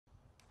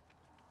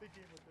big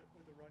game with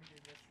the run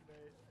game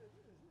yesterday.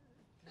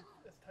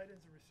 As tight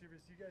ends and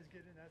receivers, do you guys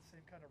get in that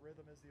same kind of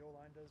rhythm as the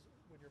O-line does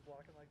when you're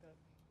blocking like that?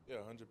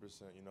 Yeah, 100%.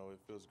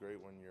 It feels great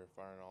when you're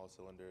firing all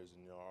cylinders,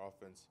 and our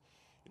offense,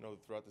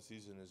 throughout the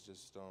season is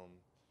just,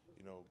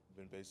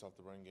 been based off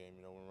the run game.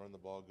 When we run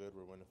the ball good,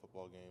 we're winning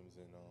football games,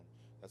 and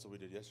that's what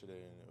we did yesterday,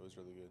 and it was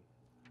really good.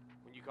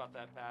 When you caught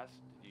that pass,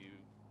 did you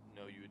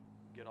know you would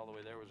get all the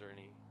way there? Was there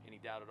any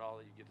doubt at all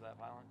that you'd get to that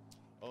pylon?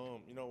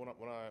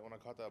 When I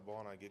caught that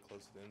ball and I get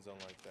close to the end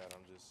zone like that,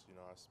 I'm just,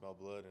 I smell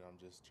blood, and I'm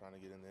just trying to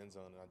get in the end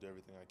zone, and I do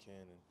everything I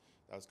can, and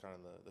that was kind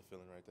of the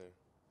feeling right there.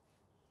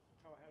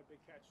 Oh, had a big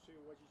catch too.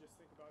 What did you just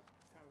think about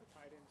kind of the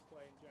tight ends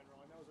play in general?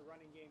 I know it was a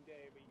running game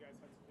day, but you guys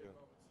had some big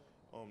moments there.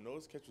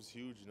 Noah's catch was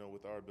huge.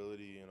 With our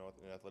ability, and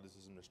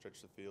athleticism to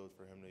stretch the field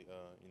for him to,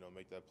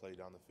 make that play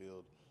down the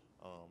field.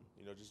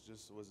 Just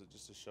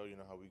to show,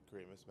 how we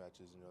create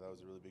mismatches. That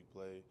was a really big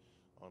play.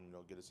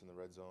 Get us in the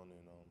red zone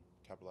and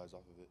capitalize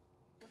off of it.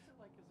 What's it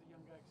like as a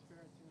young guy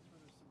experiencing this, where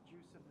there's some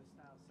juice in this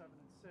now,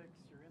 7-6,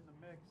 you're in the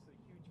mix, a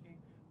huge game.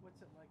 What's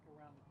it like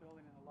around the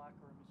building and the locker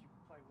room as you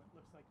play what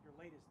looks like your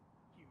latest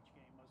huge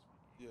game, must-win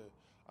game? Yeah,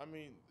 I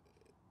mean,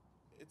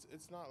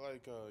 it's not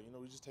like,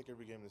 we just take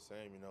every game the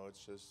same.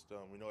 It's just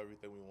we know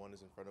everything we want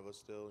is in front of us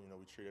still.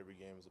 We treat every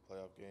game as a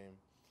playoff game.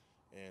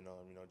 And,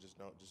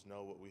 just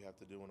know what we have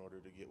to do in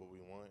order to get what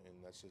we want, and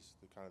that's just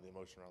the kind of the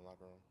emotion around the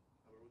locker room.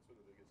 Albert, what's been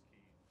the biggest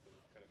key to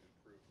kind of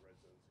improve red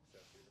zone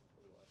success here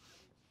over the last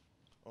few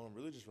weeks?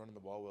 Really just running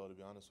the ball well, to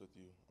be honest with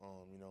you.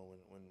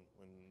 When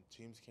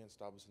teams can't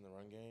stop us in the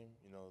run game,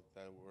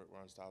 that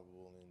we're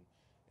unstoppable,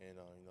 and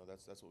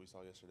that's what we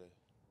saw yesterday.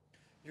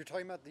 You're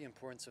talking about the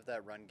importance of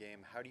that run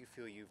game. How do you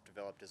feel you've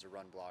developed as a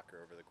run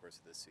blocker over the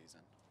course of this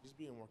season? Just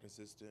being more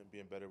consistent,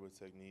 being better with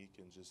technique,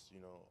 and just,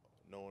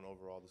 knowing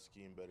overall the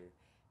scheme better.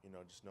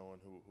 Just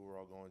knowing who we're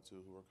all going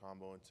to, who we're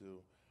comboing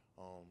to.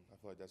 I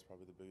feel like that's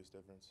probably the biggest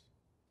difference.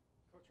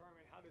 Coach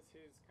Harmon, how does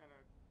his kind of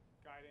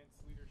guidance,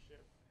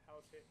 leadership, how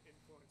has it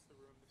influenced the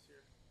room this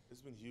year? It's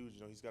been huge.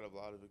 He's got a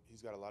lot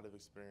of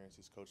experience.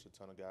 He's coached a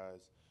ton of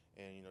guys,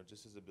 and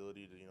just his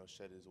ability to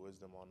shed his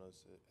wisdom on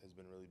us has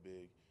been really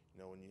big.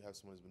 When you have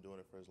someone who's been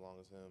doing it for as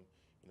long as him,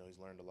 he's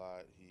learned a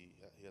lot. He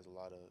has a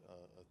lot of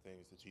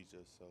things to teach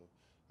us. So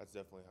that's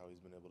definitely how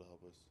he's been able to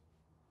help us.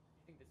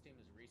 Do you think this team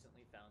has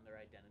recently found their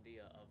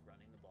identity of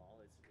running the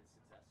ball as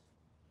success?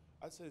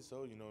 I'd say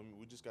so.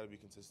 We just got to be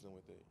consistent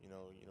with it.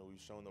 We've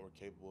shown that we're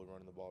capable of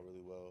running the ball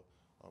really well.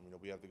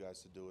 We have the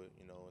guys to do it.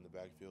 In the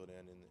backfield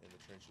and in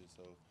the trenches.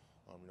 So,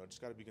 just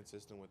got to be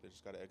consistent with it.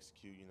 Just got to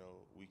execute.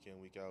 Week in,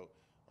 week out.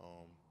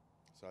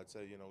 So I'd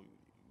say,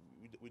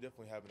 we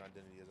definitely have an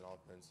identity as an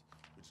offense.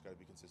 We just got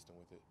to be consistent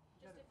with it.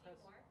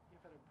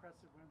 You've had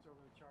impressive wins over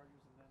the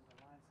Chargers and then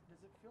the Lions.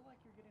 Does it feel like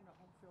you're getting a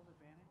home field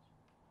advantage?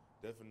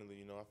 Definitely,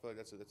 I feel like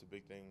that's a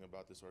big thing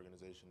about this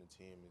organization and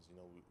team is,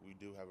 we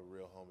do have a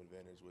real home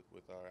advantage with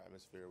our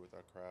atmosphere, with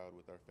our crowd,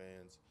 with our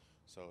fans.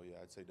 So, yeah,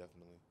 I'd say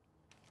definitely.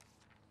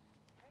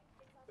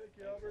 Thank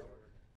you, Albert.